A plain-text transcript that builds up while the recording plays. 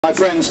My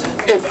friends,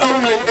 if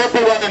only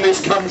everyone in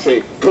this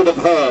country could have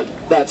heard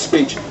that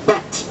speech.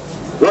 But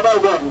what I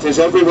want is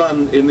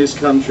everyone in this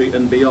country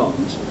and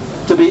beyond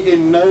to be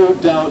in no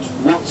doubt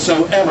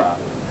whatsoever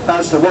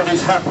as to what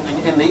is happening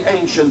in the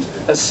ancient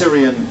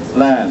Assyrian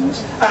lands.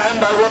 And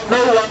I want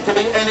no one to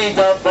be any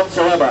doubt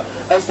whatsoever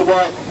as to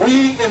why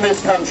we in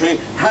this country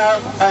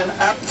have an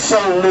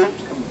absolute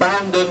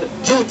bounden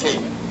duty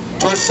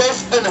to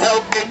assist and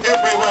help in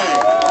every way.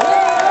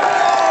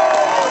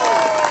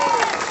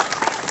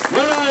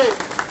 When I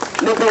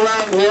look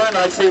around here and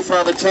I see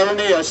Father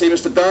Tony, I see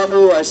Mr.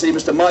 Damu, I see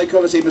Mr.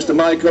 Michael, I see Mr.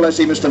 Michael, I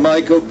see Mr.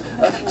 Michael,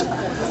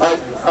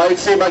 I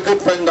see my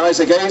good friend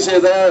Isaac Azier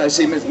there, I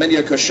see many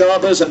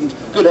Koshabas, and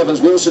good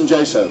heavens, Wilson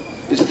Jaso.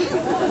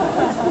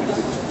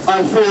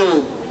 I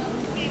feel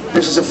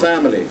this is a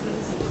family.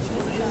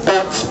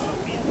 But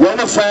when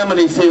a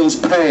family feels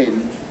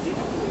pain,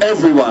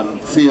 everyone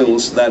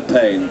feels that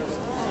pain.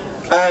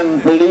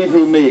 And believe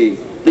you me,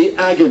 the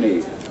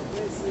agony,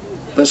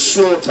 the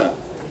slaughter,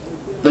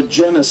 the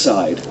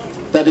genocide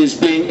that is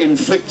being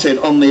inflicted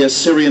on the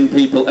Assyrian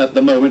people at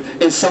the moment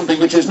is something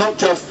which is not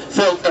just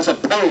felt as a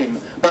pain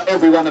by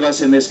every one of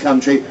us in this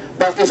country,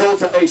 but is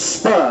also a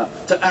spur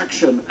to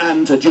action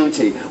and to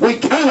duty. We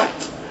cannot,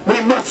 we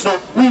must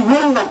not, we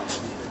will not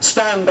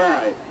stand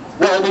by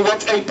while we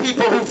watch a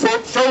people who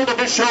fought shoulder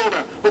to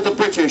shoulder with the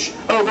British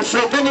over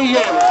so many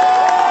years,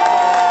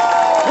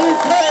 who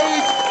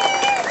paid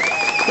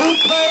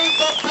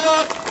the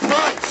blood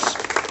price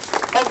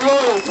of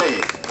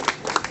loyalty.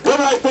 When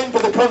I think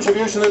of the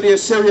contribution that the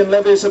Assyrian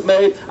levies have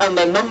made and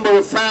the number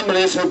of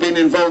families who have been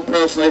involved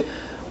personally,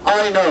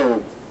 I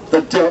know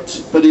the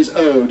debt that is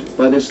owed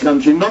by this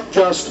country, not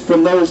just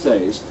from those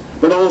days,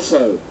 but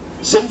also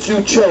since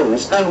you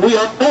chose, and we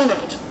are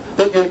honoured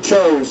that you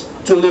chose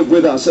to live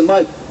with us. And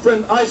my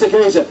friend Isaac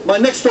Azier, my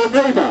next door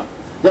neighbour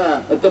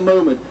there at the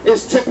moment,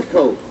 is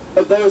typical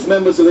of those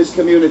members of this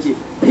community.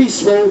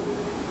 Peaceful,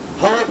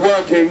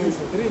 hard-working,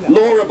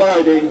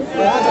 law-abiding,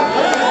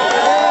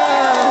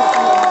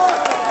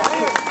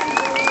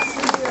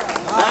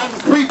 and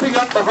creeping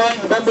up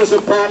behind members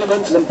of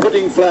parliament and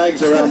putting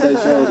flags around their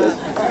shoulders.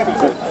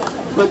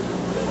 But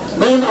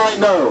then I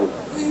know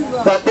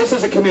that this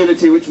is a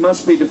community which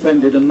must be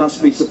defended and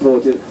must be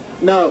supported.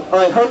 Now,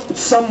 I hope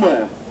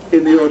somewhere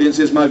in the audience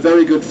is my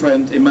very good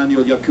friend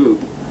Emmanuel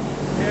Yacoub.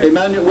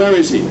 Emmanuel, where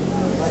is he?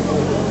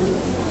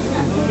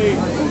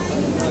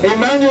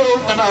 Emmanuel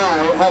and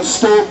I have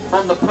stood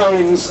on the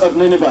plains of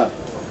Nineveh.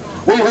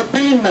 We have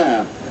been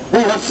there. We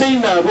have seen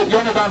there with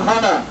Jonathan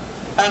Hanna,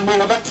 and we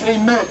have actually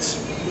met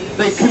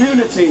the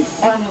community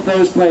on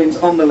those plains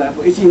on the left.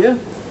 Is he here?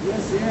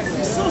 Yes, yes.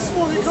 He's so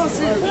small, he can't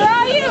see him. Where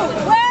are you?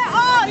 Where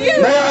are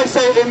you? May I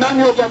say,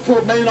 Emmanuel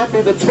Yacoub may not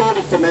be the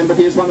tallest of men, but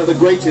he is one of the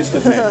greatest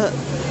of men.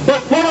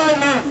 But what I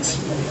learnt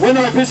when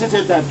I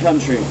visited that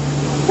country,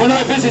 when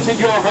I visited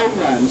your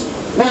homelands,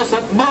 was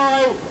that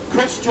my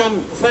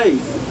Christian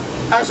faith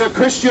as a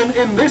Christian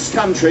in this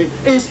country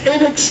is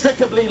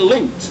inextricably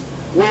linked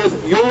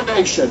with your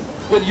nation,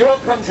 with your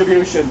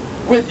contribution,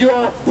 with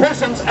your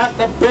presence at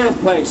the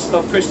birthplace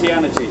of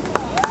Christianity.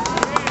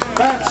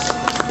 That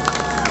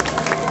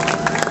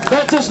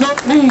does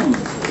not mean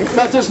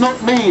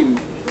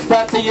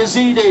that the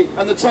Yazidi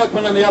and the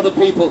Turkmen and the other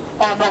people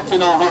are not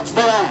in our hearts.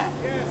 They are.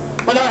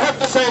 But I have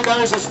to say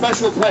there is a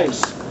special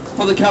place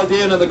for the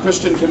Chaldean and the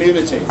Christian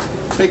community,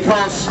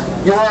 because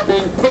you are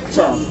being picked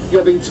on,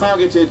 you're being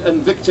targeted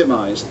and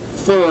victimized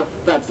for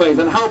that faith.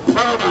 And how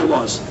proud I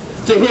was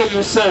to hear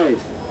you say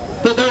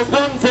that there's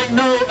one thing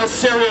no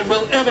Assyrian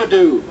will ever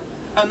do,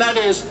 and that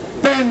is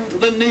bend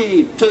the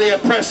knee to the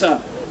oppressor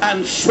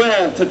and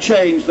swear to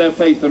change their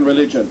faith and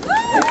religion.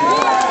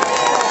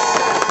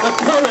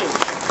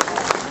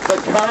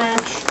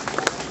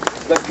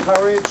 The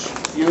courage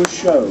you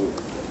show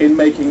in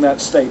making that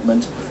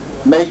statement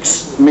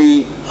makes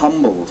me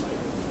humbled.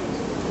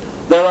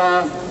 There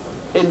are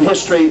in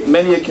history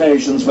many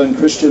occasions when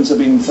Christians have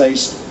been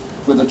faced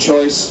with a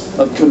choice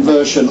of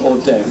conversion or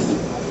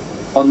death.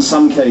 On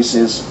some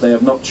cases, they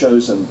have not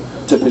chosen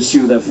to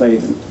pursue their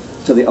faith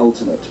to the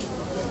ultimate.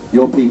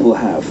 Your people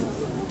have.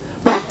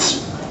 But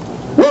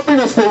what we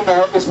must do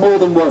now is more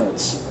than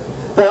words.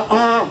 There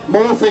are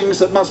more things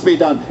that must be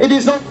done. It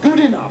is not good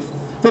enough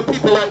for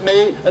people like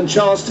me and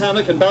Charles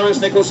Tannock and Boris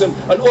Nicholson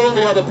and all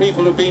the other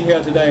people who've been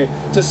here today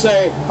to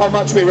say how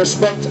much we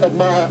respect,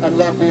 admire and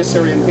love the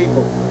Assyrian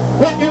people.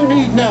 What you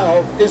need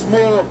now is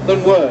more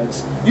than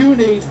words. You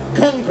need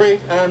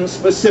concrete and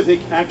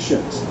specific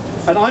actions.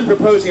 And I'm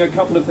proposing a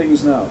couple of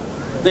things now.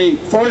 The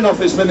Foreign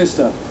Office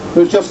Minister,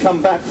 who's just come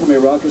back from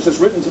Iraq, has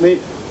just written to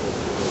me.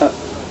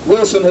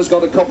 Wilson has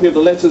got a copy of the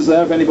letters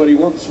there if anybody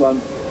wants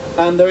one.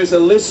 And there is a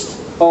list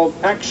of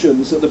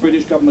actions that the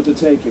British government are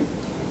taking.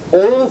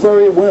 All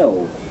very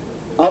well,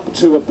 up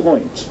to a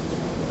point.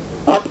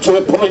 Up to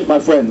a point, my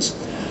friends.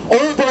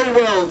 All very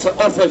well to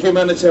offer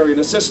humanitarian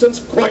assistance,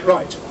 quite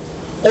right.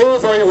 All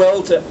very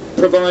well to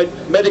provide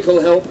medical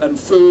help and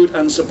food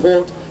and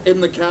support in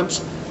the camps,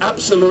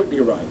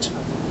 absolutely right.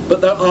 But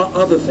there are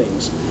other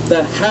things.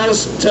 There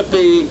has to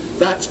be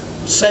that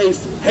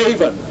safe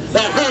haven.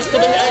 There has to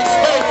be a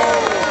state.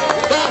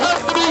 There has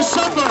to be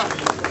somewhere.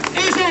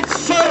 Is it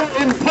so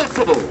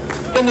impossible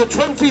in the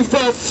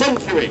 21st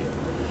century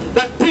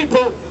that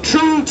people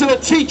true to the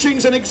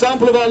teachings and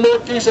example of our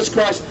Lord Jesus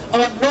Christ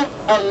are not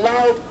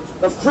allowed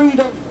the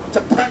freedom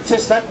to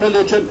practice that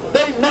religion?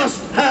 They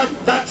must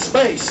have that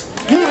space.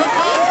 You have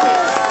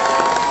answers.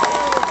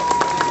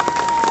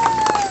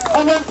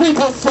 And when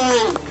people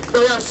say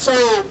there are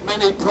so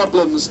many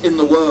problems in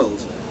the world,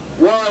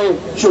 why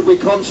should we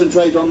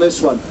concentrate on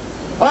this one?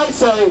 I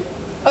say,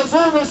 as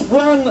long as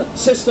one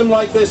system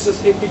like this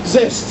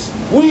exists,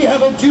 we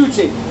have a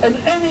duty on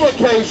any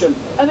occasion,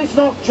 and it's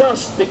not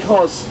just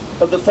because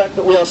of the fact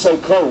that we are so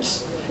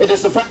close. It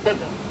is the fact that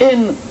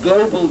in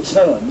global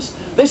terms,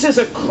 this is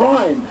a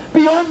crime,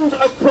 beyond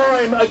a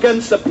crime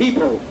against a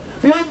people,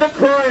 beyond a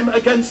crime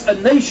against a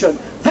nation.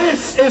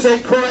 This is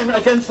a crime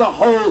against the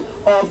whole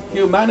of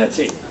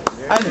humanity.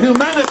 And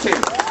humanity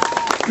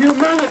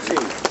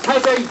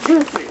has a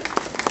duty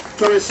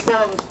to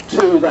respond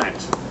to that.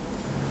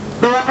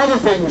 There are other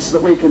things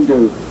that we can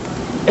do.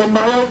 In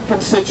my own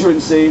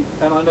constituency,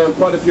 and I know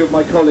quite a few of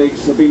my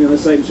colleagues have been in the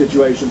same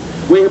situation,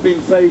 we have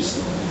been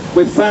faced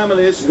with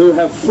families who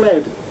have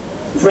fled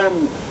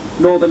from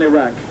northern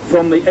Iraq,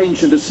 from the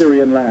ancient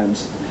Assyrian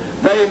lands.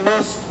 They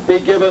must be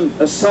given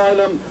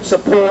asylum,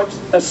 support,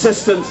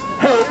 assistance,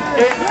 help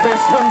in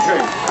this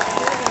country.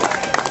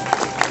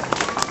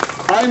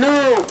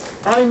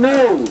 I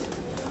know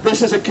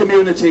this is a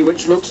community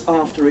which looks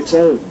after its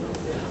own.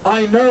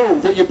 I know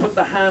that you put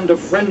the hand of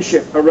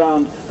friendship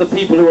around the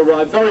people who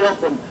arrive, very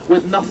often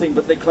with nothing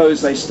but the clothes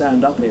they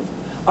stand up in.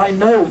 I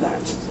know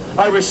that.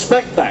 I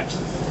respect that.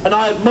 And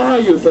I admire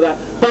you for that.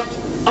 But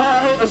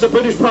I, as a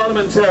British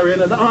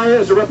parliamentarian, and I,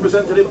 as a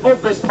representative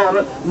of this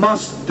parliament,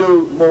 must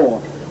do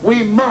more.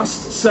 We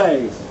must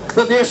say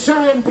that the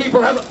Assyrian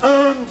people have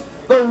earned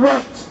the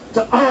right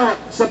to our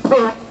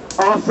support,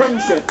 our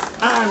friendship,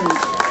 and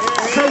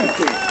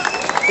safety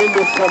in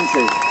this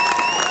country.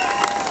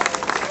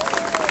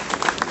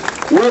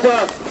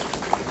 Whether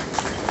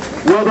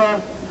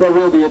there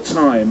will be a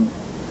time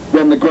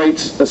when the great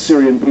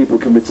Assyrian people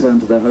can return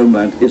to their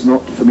homeland is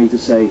not for me to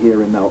say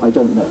here and now. I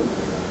don't know.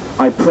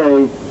 I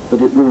pray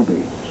that it will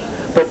be.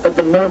 But at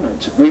the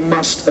moment, we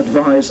must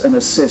advise and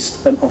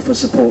assist and offer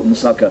support and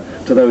succour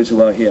to those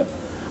who are here.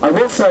 I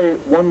will say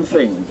one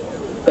thing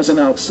as an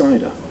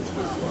outsider.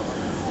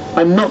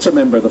 I'm not a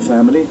member of the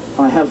family.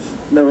 I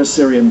have no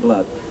Assyrian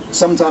blood.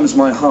 Sometimes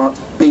my heart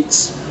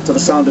beats to the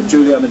sound of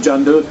Juliana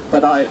Jandu,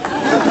 but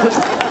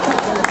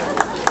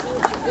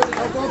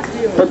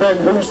but then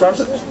whose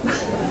doesn't?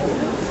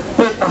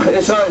 But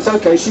it's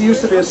okay, she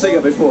used to be a singer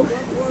before.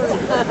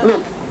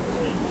 Look,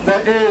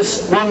 there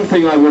is one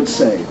thing I would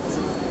say.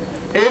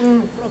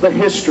 In the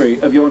history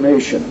of your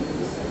nation,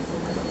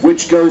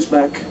 which goes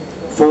back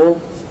 4,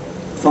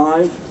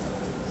 5,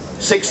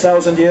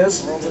 6,000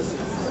 years?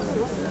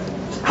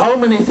 How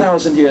many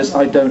thousand years,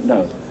 I don't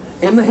know.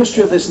 In the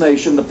history of this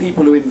nation, the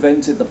people who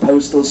invented the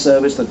postal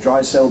service, the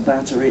dry cell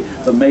battery,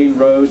 the main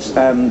roads,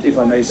 and, if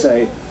I may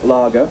say,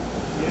 lager,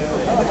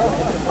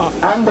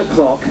 and the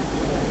clock,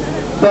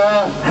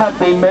 there have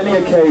been many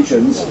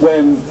occasions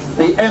when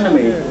the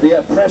enemy, the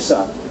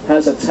oppressor,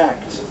 has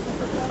attacked.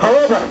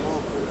 However,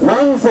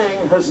 one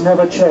thing has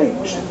never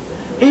changed.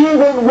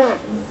 Even when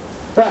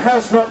there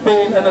has not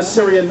been an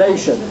Assyrian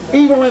nation,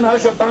 even when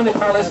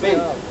Ashurbanipal has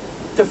been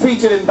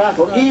defeated in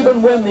battle,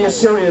 even when the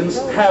Assyrians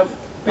have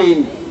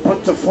been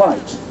put to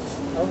flight,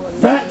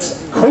 that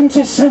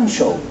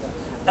quintessential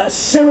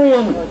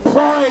Assyrian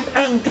pride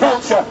and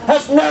culture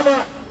has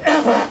never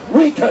ever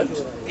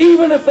weakened.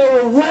 Even if there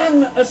were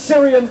one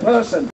Assyrian person